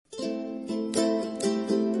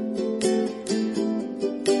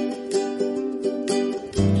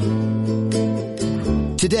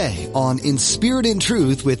today on In Spirit and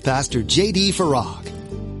Truth with Pastor J.D.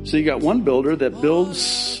 Farag. So you got one builder that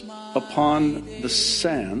builds upon the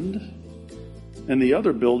sand, and the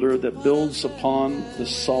other builder that builds upon the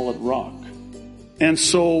solid rock. And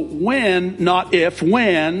so when, not if,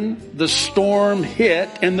 when the storm hit,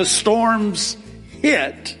 and the storms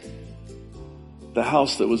hit, the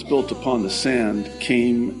house that was built upon the sand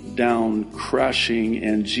came down crashing,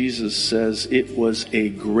 and Jesus says it was a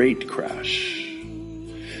great crash,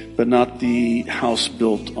 but not the house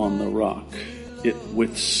built on the rock. It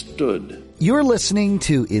withstood. You're listening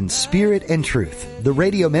to In Spirit and Truth, the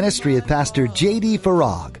radio ministry of Pastor J.D.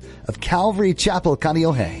 Farag of Calvary Chapel,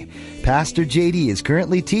 Kaneohe. Pastor J.D. is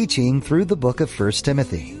currently teaching through the book of 1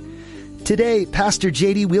 Timothy. Today, Pastor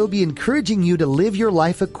J.D. will be encouraging you to live your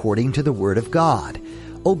life according to the Word of God.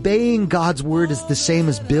 Obeying God's Word is the same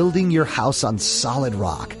as building your house on solid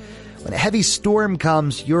rock. When a heavy storm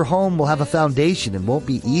comes, your home will have a foundation and won't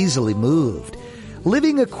be easily moved.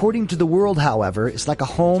 Living according to the world, however, is like a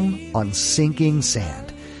home on sinking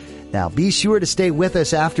sand. Now, be sure to stay with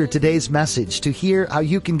us after today's message to hear how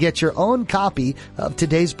you can get your own copy of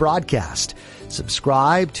today's broadcast.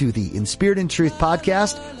 Subscribe to the In Spirit and Truth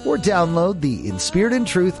podcast or download the In Spirit and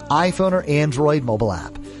Truth iPhone or Android mobile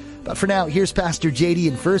app. But for now, here's Pastor J.D.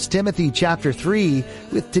 in 1 Timothy chapter 3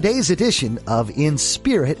 with today's edition of In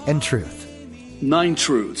Spirit and Truth. 9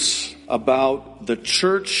 truths about the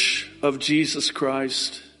church of Jesus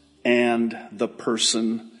Christ and the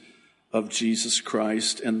person of Jesus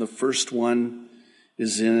Christ. And the first one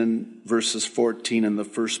is in verses 14 and the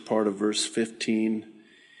first part of verse 15.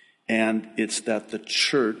 And it's that the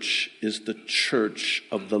church is the church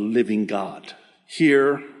of the living God.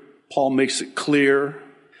 Here, Paul makes it clear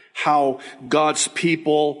how God's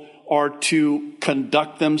people are to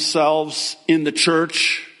conduct themselves in the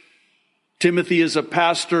church. Timothy is a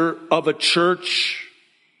pastor of a church,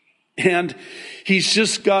 and he's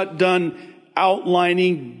just got done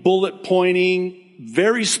outlining, bullet pointing,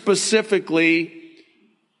 very specifically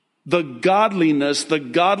the godliness, the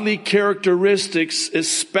godly characteristics,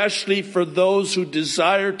 especially for those who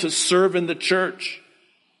desire to serve in the church.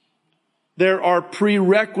 There are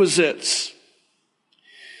prerequisites.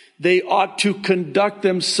 They ought to conduct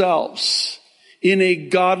themselves in a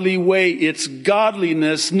godly way. It's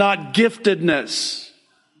godliness, not giftedness.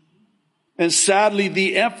 And sadly,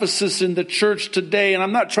 the emphasis in the church today, and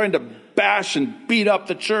I'm not trying to bash and beat up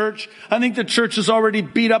the church. I think the church is already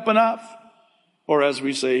beat up enough. Or as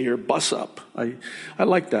we say here, bus up. I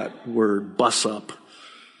like that word, bus up.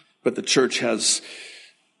 But the church has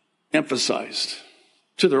emphasized,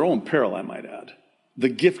 to their own peril, I might add, the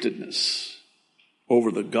giftedness over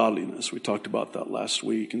the godliness. We talked about that last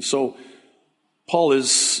week. And so Paul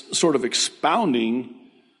is sort of expounding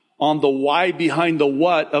on the why behind the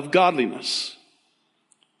what of godliness.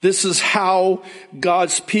 This is how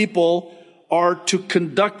God's people are to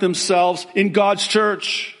conduct themselves in God's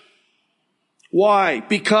church. Why?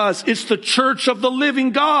 Because it's the church of the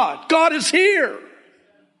living God. God is here.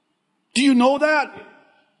 Do you know that?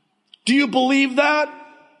 Do you believe that?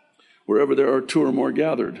 Wherever there are 2 or more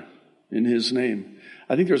gathered in His name.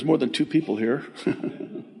 I think there's more than 2 people here.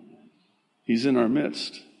 He's in our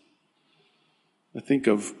midst. I think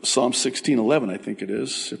of Psalm 16:11, I think it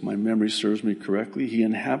is, if my memory serves me correctly. He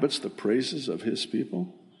inhabits the praises of His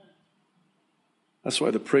people. That's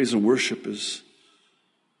why the praise and worship is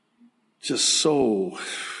just so,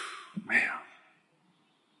 man.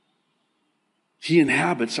 He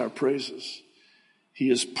inhabits our praises. He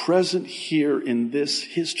is present here in this,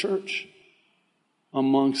 His church,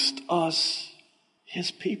 amongst us,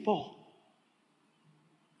 His people.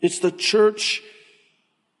 It's the church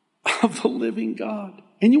of the living God.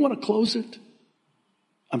 And you want to close it?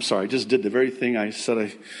 I'm sorry, I just did the very thing I said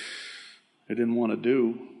I didn't want to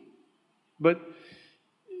do. But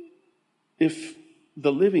if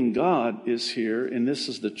the living God is here, and this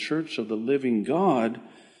is the church of the living God,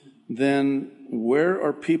 then where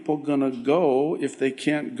are people going to go if they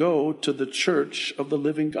can't go to the church of the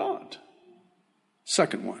living God?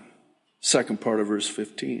 Second one, second part of verse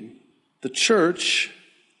 15. The church,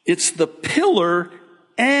 it's the pillar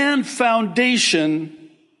and foundation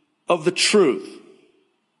of the truth.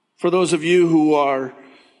 For those of you who are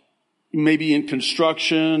maybe in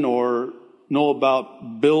construction or know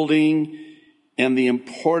about building and the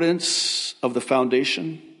importance of the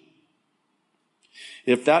foundation,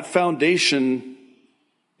 if that foundation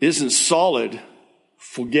isn't solid,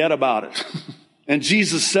 forget about it. And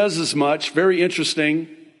Jesus says as much, very interesting,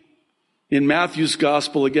 in Matthew's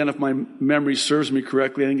gospel, again, if my memory serves me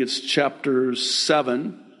correctly, I think it's chapter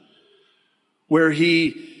 7, where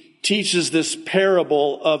he teaches this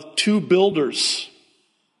parable of 2 builders.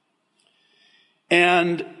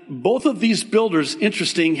 And both of these builders,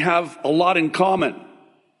 interesting, have a lot in common.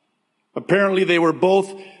 Apparently they were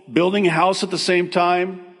both building a house at the same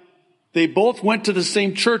time. They both went to the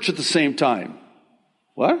same church at the same time.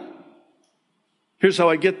 What? Here's how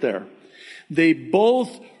I get there. They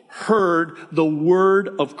both heard the word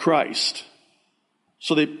of Christ.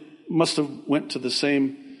 So they must have went to the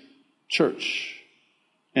same church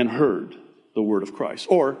and heard the word of Christ.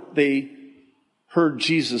 Or they heard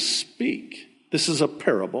Jesus speak. This is a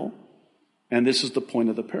parable, and this is the point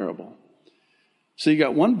of the parable. So you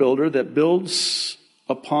got one builder that builds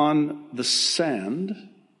upon the sand,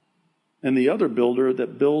 and the other builder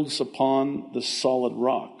that builds upon the solid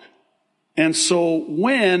rock. And so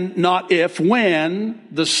when, not if, when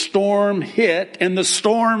the storm hit, and the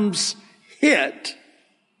storms hit,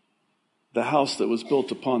 the house that was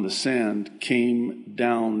built upon the sand came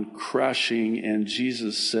down crashing, and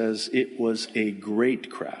Jesus says it was a great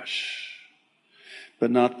crash, but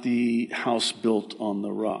not the house built on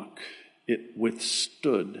the rock. It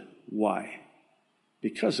withstood. Why?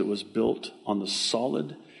 Because it was built on the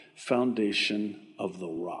solid foundation of the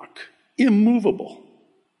rock. Immovable.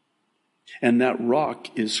 And that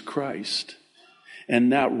rock is Christ.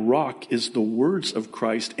 And that rock is the words of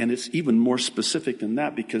Christ. And it's even more specific than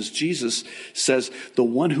that, because Jesus says the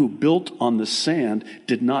one who built on the sand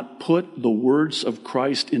did not put the words of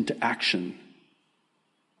Christ into action.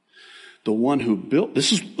 The one who built,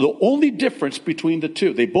 this is the only difference between the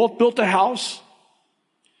two. They both built a house.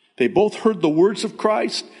 They both heard the words of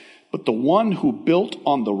Christ. But the one who built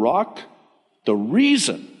on the rock, the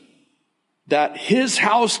reason that his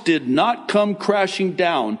house did not come crashing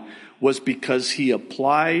down was because he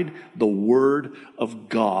applied the word of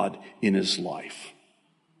God in his life.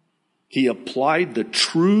 He applied the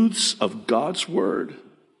truths of God's word.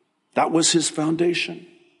 That was his foundation.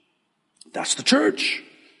 That's the church.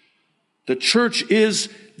 The church is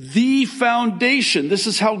the foundation. This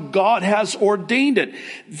is how God has ordained it.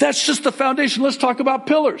 That's just the foundation. Let's talk about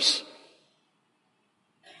pillars.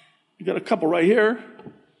 You got a couple right here.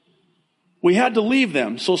 We had to leave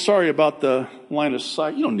them. So sorry about the line of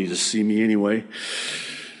sight. You don't need to see me anyway.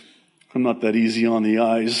 I'm not that easy on the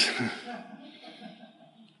eyes.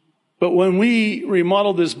 But when we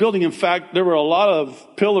remodeled this building, in fact, there were a lot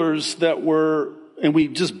of pillars that were, and we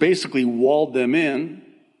just basically walled them in.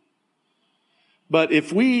 But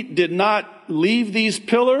if we did not leave these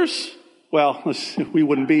pillars, well, we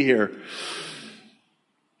wouldn't be here.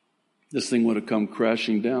 This thing would have come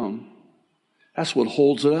crashing down. That's what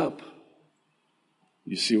holds it up.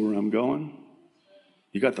 You see where I'm going?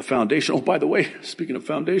 You got the foundation. Oh, by the way, speaking of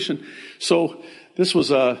foundation, so this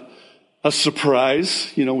was a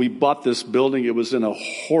surprise. You know, we bought this building. It was in a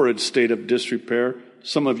horrid state of disrepair.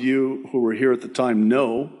 Some of you who were here at the time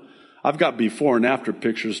know. I've got before and after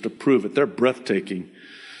pictures to prove it. They're breathtaking.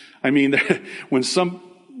 I mean, when some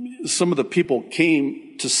of the people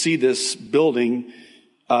came to see this building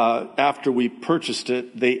after we purchased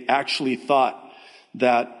it, they actually thought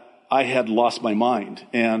that I had lost my mind,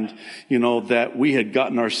 and you know that we had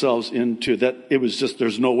gotten ourselves into that. It was just,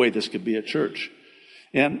 there's no way this could be a church.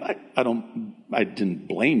 And I didn't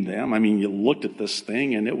blame them. I mean, you looked at this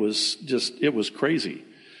thing and it was crazy.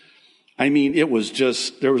 I mean, it was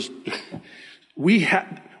just,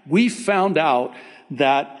 we found out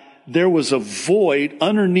that there was a void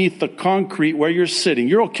underneath the concrete where you're sitting.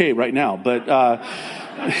 You're okay right now, but,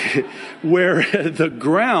 where the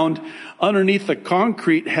ground underneath the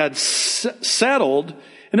concrete had settled,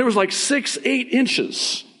 and there was like 6-8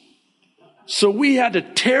 inches. So we had to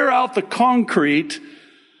tear out the concrete.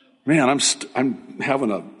 Man, I'm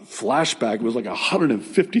having a flashback. It was like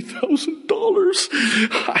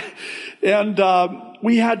 $150,000. And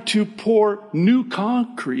we had to pour new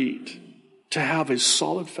concrete to have a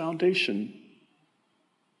solid foundation.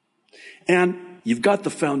 And you've got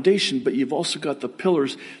the foundation, but you've also got the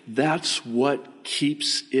pillars. That's what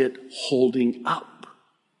keeps it holding up.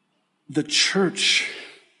 The church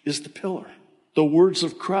is the pillar. The words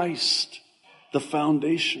of Christ, the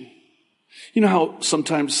foundation. You know how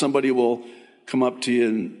sometimes somebody will come up to you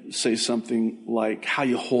and say something like, "How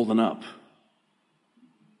you holding up?"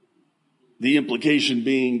 The implication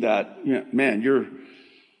being that, man, you're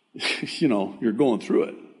going through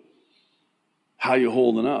it. How you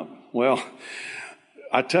holding up? Well,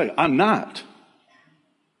 I tell you, I'm not.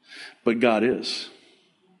 But God is.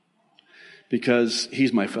 Because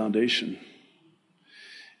He's my foundation.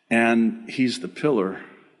 And He's the pillar.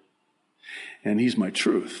 And He's my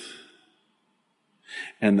truth.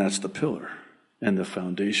 And that's the pillar and the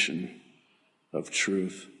foundation of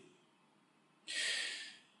truth.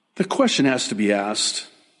 The question has to be asked,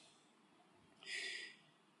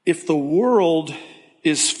 if the world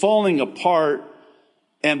is falling apart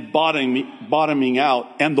and bottoming out,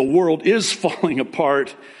 and the world is falling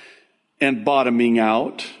apart and bottoming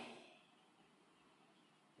out,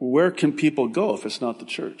 where can people go if it's not the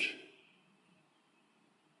church?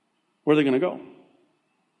 Where are they going to go?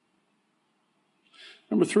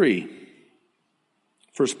 Number 3,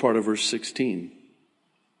 first part of verse 16.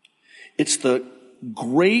 It's the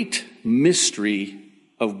great mystery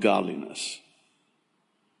of godliness.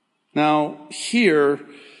 Now, here,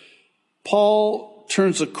 Paul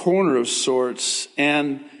turns a corner of sorts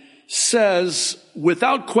and says,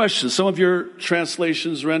 without question, some of your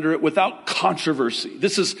translations render it without controversy.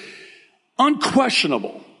 This is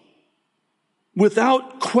unquestionable.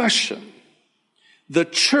 Without question, the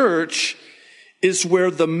church is where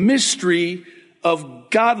the mystery of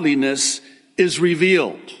godliness is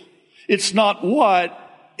revealed. It's not what,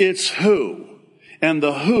 it's who. And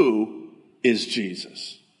the who is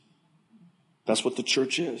Jesus. That's what the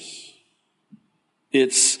church is.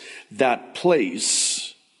 It's that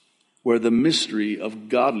place where the mystery of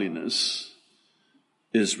godliness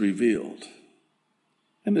is revealed.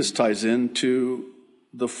 And this ties into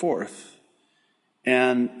the fourth.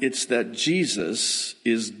 And it's that Jesus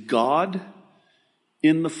is God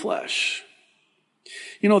in the flesh.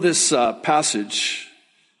 You know, this passage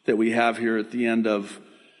that we have here at the end of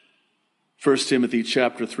 1 Timothy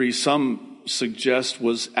chapter 3, some suggest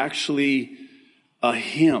was actually a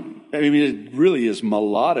hymn. I mean, it really is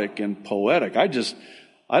melodic and poetic.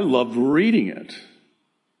 I loved reading it.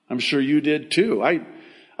 I'm sure you did too.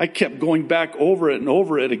 I kept going back over it and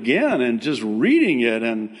over it again and just reading it.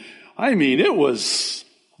 And I mean, it was,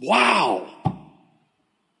 wow.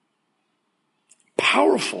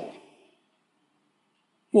 Powerful.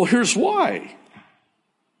 Well, here's why.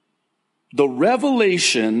 The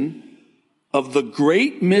revelation of the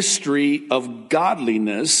great mystery of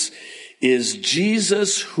godliness is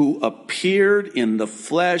Jesus who appeared in the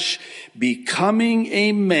flesh, becoming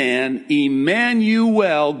a man,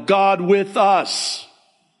 Emmanuel, God with us.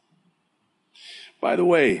 By the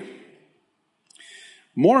way,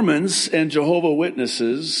 Mormons and Jehovah's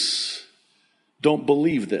Witnesses don't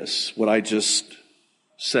believe this, what I just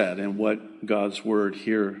said and what God's word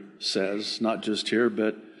here says, not just here,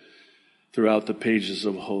 but throughout the pages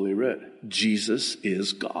of Holy Writ. Jesus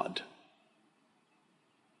is God.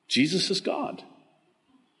 Jesus is God.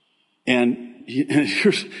 And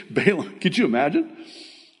here's Balaam. Could you imagine?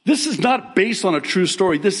 This is not based on a true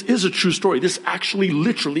story. This is a true story. This actually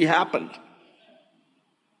literally happened.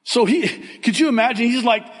 So could you imagine? He's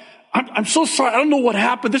like, I'm so sorry. I don't know what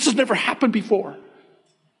happened. This has never happened before.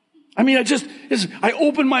 I mean, I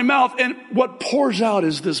open my mouth and what pours out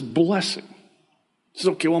is this blessing. He says,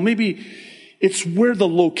 okay, well, maybe it's where the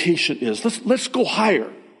location is. Let's go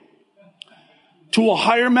higher. To a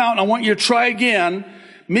higher mountain. I want you to try again.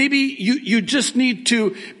 Maybe you just need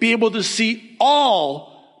to be able to see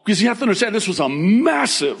all, because you have to understand this was a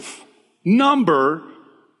massive number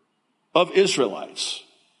of Israelites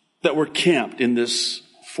that were camped in this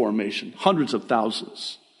formation. Hundreds of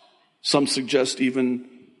thousands. Some suggest even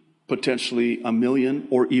potentially 1 million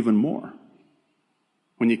or even more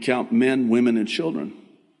when you count men, women, and children.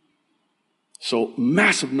 So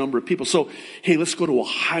massive number of people. So, hey, let's go to a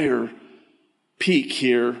higher peak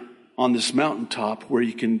here on this mountaintop where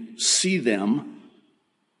you can see them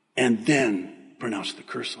and then pronounce the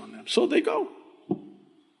curse on them. So they go.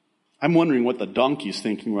 I'm wondering what the donkey's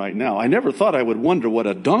thinking right now. I never thought I would wonder what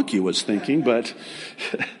a donkey was thinking, but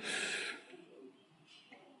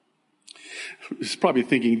he's probably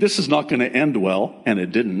thinking, this is not going to end well, and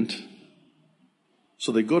it didn't.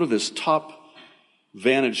 So they go to this top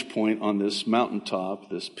vantage point on this mountaintop,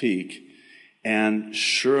 this peak, and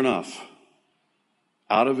sure enough,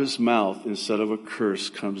 out of his mouth, instead of a curse,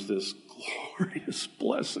 comes this glorious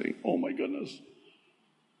blessing. Oh my goodness.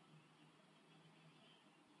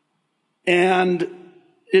 And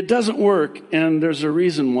it doesn't work, and there's a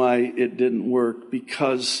reason why it didn't work,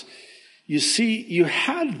 because you see, you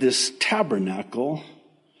had this tabernacle,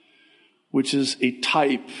 which is a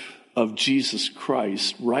type of Jesus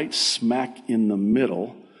Christ, right smack in the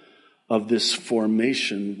middle of this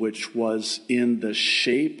formation, which was in the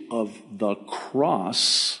shape of the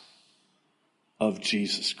cross of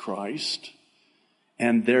Jesus Christ.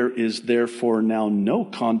 And there is therefore now no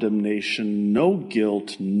condemnation, no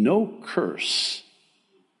guilt, no curse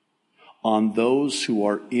on those who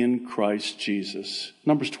are in Christ Jesus.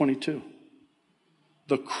 Numbers 22.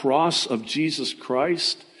 The cross of Jesus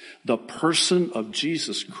Christ, the person of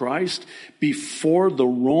Jesus Christ, before the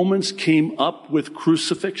Romans came up with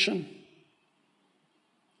crucifixion.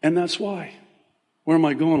 And that's why. Where am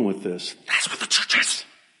I going with this? That's what the church is.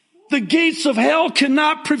 The gates of hell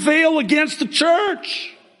cannot prevail against the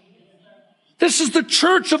church. This is the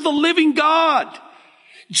church of the living God.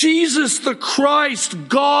 Jesus the Christ,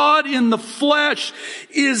 God in the flesh,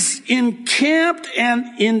 is encamped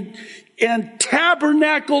and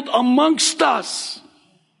tabernacled amongst us,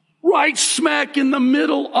 right smack in the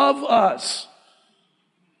middle of us.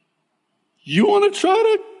 You want to try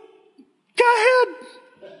to? Go ahead.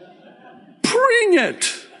 Bring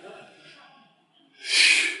it.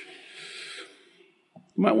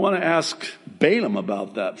 You might want to ask Balaam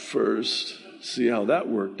about that first, see how that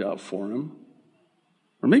worked out for him.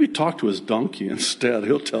 Or maybe talk to his donkey instead.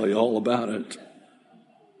 He'll tell you all about it.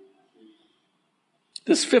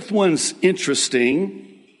 This fifth one's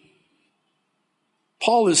interesting.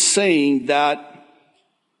 Paul is saying that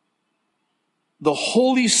the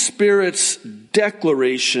Holy Spirit's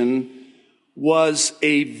declaration was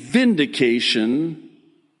a vindication.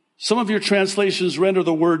 Some of your translations render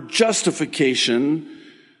the word justification,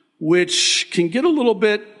 which can get a little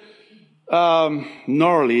bit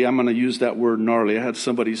gnarly. I'm going to use that word gnarly. I had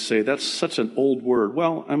somebody say, that's such an old word.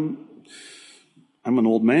 Well, I'm an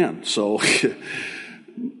old man, so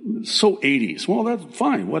so 80s. Well, that's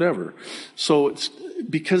fine, whatever. So it's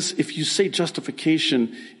because if you say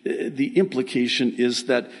justification, the implication is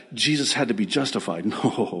that Jesus had to be justified.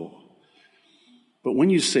 No. But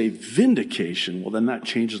when you say vindication, well, then that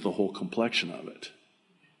changes the whole complexion of it.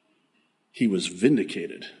 He was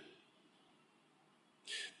vindicated.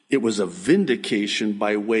 It was a vindication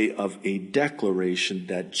by way of a declaration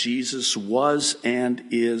that Jesus was and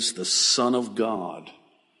is the Son of God,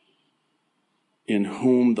 in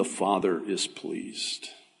whom the Father is pleased.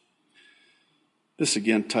 This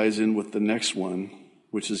again ties in with the next one,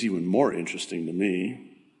 which is even more interesting to me.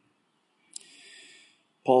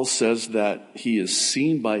 Paul says that he is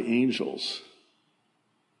seen by angels.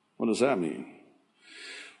 What does that mean?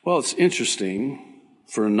 Well, it's interesting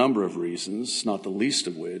for a number of reasons, not the least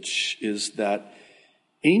of which is that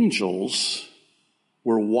angels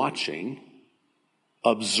were watching,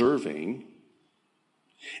 observing,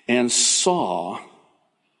 and saw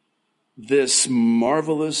this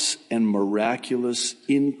marvelous and miraculous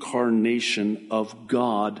incarnation of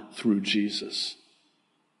God through Jesus.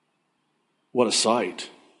 What a sight.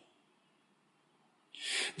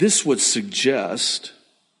 This would suggest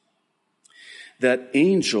that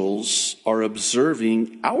angels are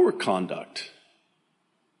observing our conduct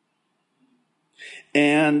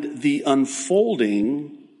and the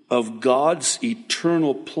unfolding of God's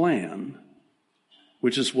eternal plan,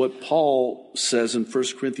 which is what Paul says in 1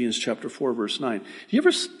 Corinthians chapter 4, verse 9. Do you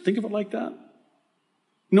ever think of it like that?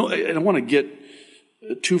 No, I don't want to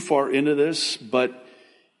get too far into this, but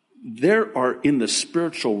there are in the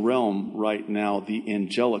spiritual realm right now the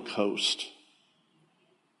angelic host.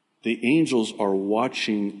 The angels are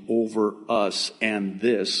watching over us and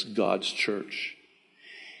this, God's church.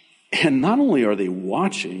 And not only are they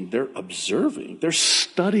watching, they're observing, they're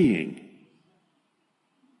studying.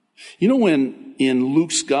 You know, when in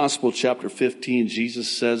Luke's Gospel, chapter 15,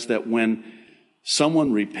 Jesus says that when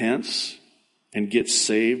someone repents and gets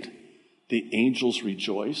saved, the angels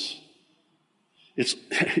rejoice.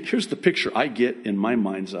 Here's the picture I get in my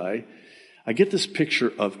mind's eye. I get this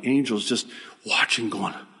picture of angels just watching,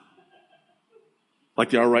 going, like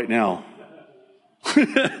they are right now.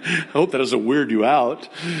 I hope that doesn't weird you out,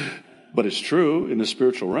 but it's true in the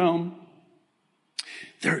spiritual realm.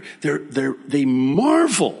 They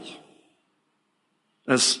marvel,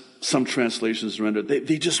 as some translations render.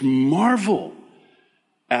 They just marvel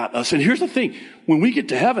at us. And here's the thing: when we get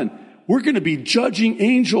to heaven, we're going to be judging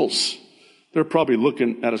angels. They're probably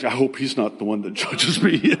looking at us. I hope he's not the one that judges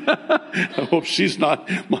me. I hope she's not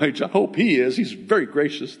my judge. I hope he is. He's very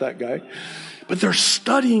gracious, that guy. But they're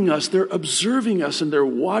studying us, they're observing us, and they're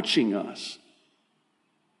watching us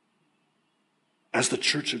as the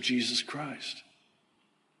church of Jesus Christ.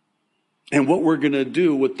 And what we're going to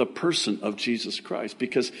do with the person of Jesus Christ.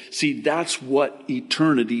 Because, see, that's what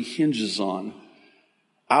eternity hinges on.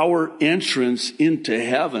 Our entrance into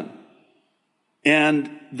heaven. And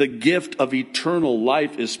the gift of eternal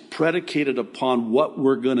life is predicated upon what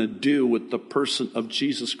we're going to do with the person of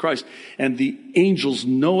Jesus Christ. And the angels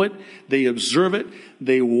know it, they observe it,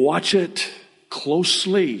 they watch it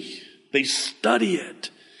closely, they study it,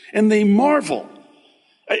 and they marvel.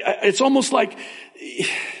 It's almost like, I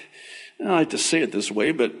don't like to say it this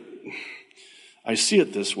way, but I see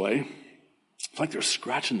it this way. It's like they're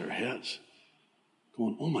scratching their heads,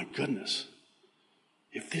 going, oh my goodness.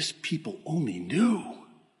 If this people only knew.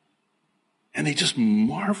 And they just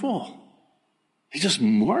marvel. They just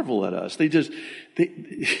marvel at us.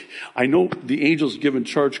 I know the angels given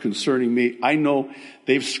charge concerning me. I know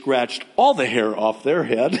they've scratched all the hair off their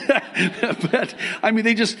head. But, I mean,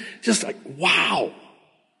 they just like, wow.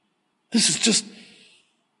 This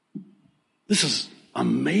is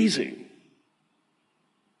amazing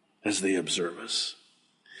as they observe us.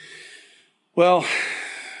 Well,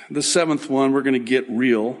 the seventh one, we're going to get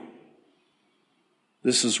real.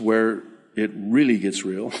 This is where it really gets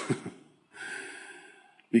real.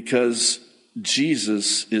 Because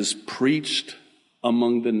Jesus is preached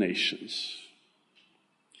among the nations.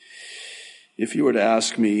 If you were to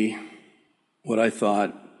ask me what I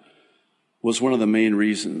thought was one of the main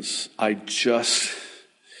reasons I just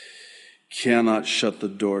cannot shut the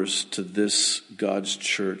doors to this God's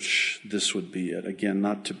church, this would be it. Again,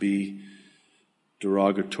 not to be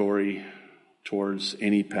derogatory towards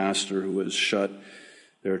any pastor who has shut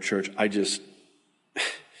their church.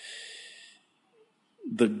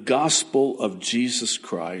 The gospel of Jesus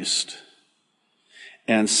Christ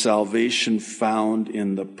and salvation found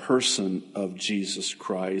in the person of Jesus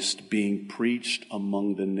Christ being preached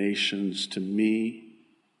among the nations, to me,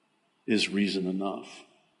 is reason enough.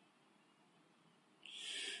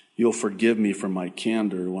 You'll forgive me for my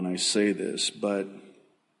candor when I say this, but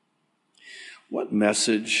what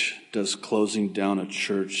message does closing down a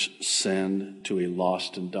church send to a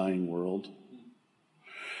lost and dying world?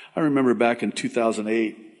 I remember back in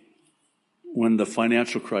 2008 when the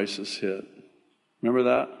financial crisis hit. Remember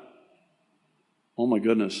that? Oh my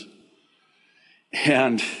goodness.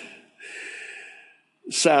 And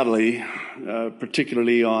sadly,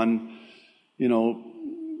 particularly on,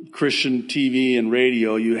 Christian TV and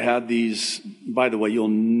radio, you had these, by the way, you'll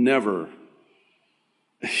never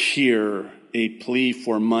hear a plea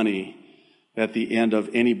for money at the end of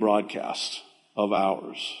any broadcast of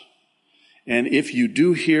ours. And if you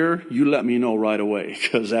do hear, you let me know right away,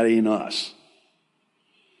 because that ain't us.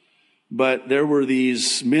 But there were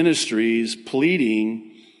these ministries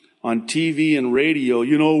pleading on TV and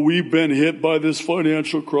radio, we've been hit by this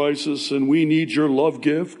financial crisis and we need your love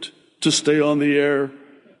gift to stay on the air.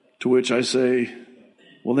 To which I say,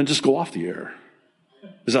 well, then just go off the air.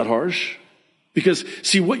 Is that harsh? Because,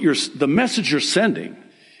 see, the message you're sending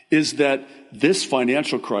is that this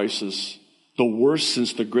financial crisis, the worst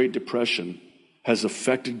since the Great Depression, has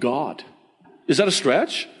affected God. Is that a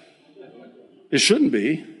stretch? It shouldn't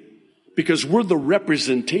be, because we're the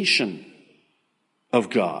representation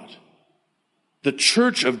of God. The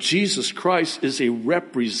Church of Jesus Christ is a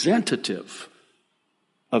representative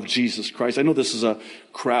of Jesus Christ. I know this is a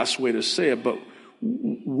crass way to say it, but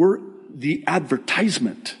we're the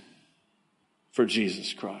advertisement for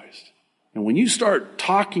Jesus Christ. And when you start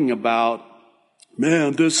talking about,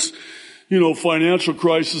 man, this, financial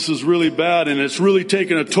crisis is really bad and it's really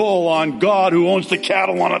taking a toll on God who owns the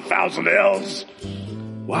cattle on 1,000 hills.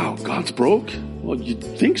 Wow, God's broke? Well, you'd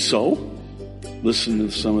think so. Listen to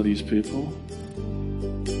some of these people.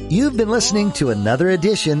 You've been listening to another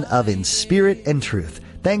edition of In Spirit and Truth.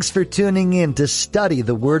 Thanks for tuning in to study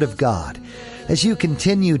the Word of God. As you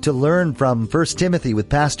continue to learn from 1 Timothy with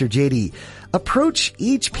Pastor JD, approach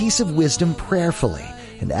each piece of wisdom prayerfully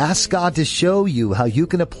and ask God to show you how you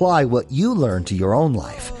can apply what you learn to your own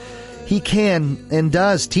life. He can and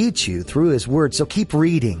does teach you through His Word, so keep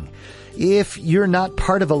reading. If you're not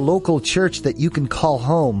part of a local church that you can call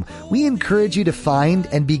home, we encourage you to find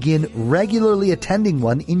and begin regularly attending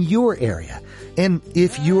one in your area. And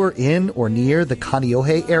if you're in or near the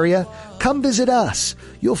Kaneohe area, come visit us.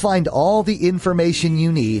 You'll find all the information you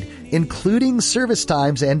need, including service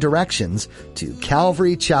times and directions to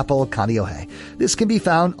Calvary Chapel Kaneohe. This can be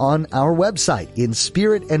found on our website,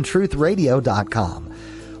 inspiritandtruthradio.com.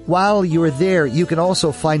 While you're there, you can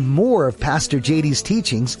also find more of Pastor JD's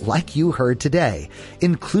teachings like you heard today,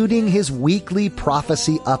 including his weekly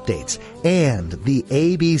prophecy updates and the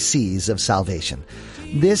ABCs of salvation.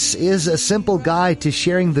 This is a simple guide to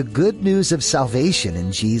sharing the good news of salvation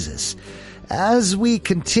in Jesus. As we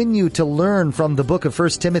continue to learn from the book of 1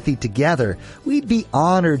 Timothy together, we'd be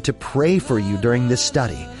honored to pray for you during this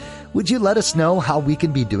study. Would you let us know how we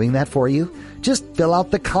can be doing that for you? Just fill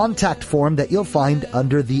out the contact form that you'll find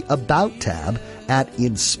under the About tab at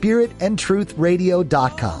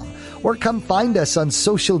inspiritandtruthradio.com. Or come find us on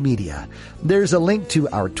social media. There's a link to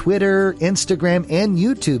our Twitter, Instagram, and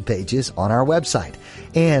YouTube pages on our website.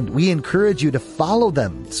 And we encourage you to follow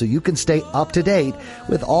them so you can stay up to date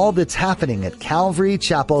with all that's happening at Calvary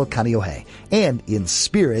Chapel Kaneohe and in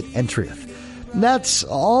Spirit and Truth. That's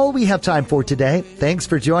all we have time for today. Thanks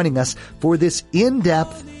for joining us for this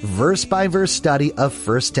in-depth, verse-by-verse study of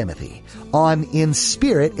 1 Timothy on In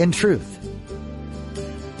Spirit and Truth.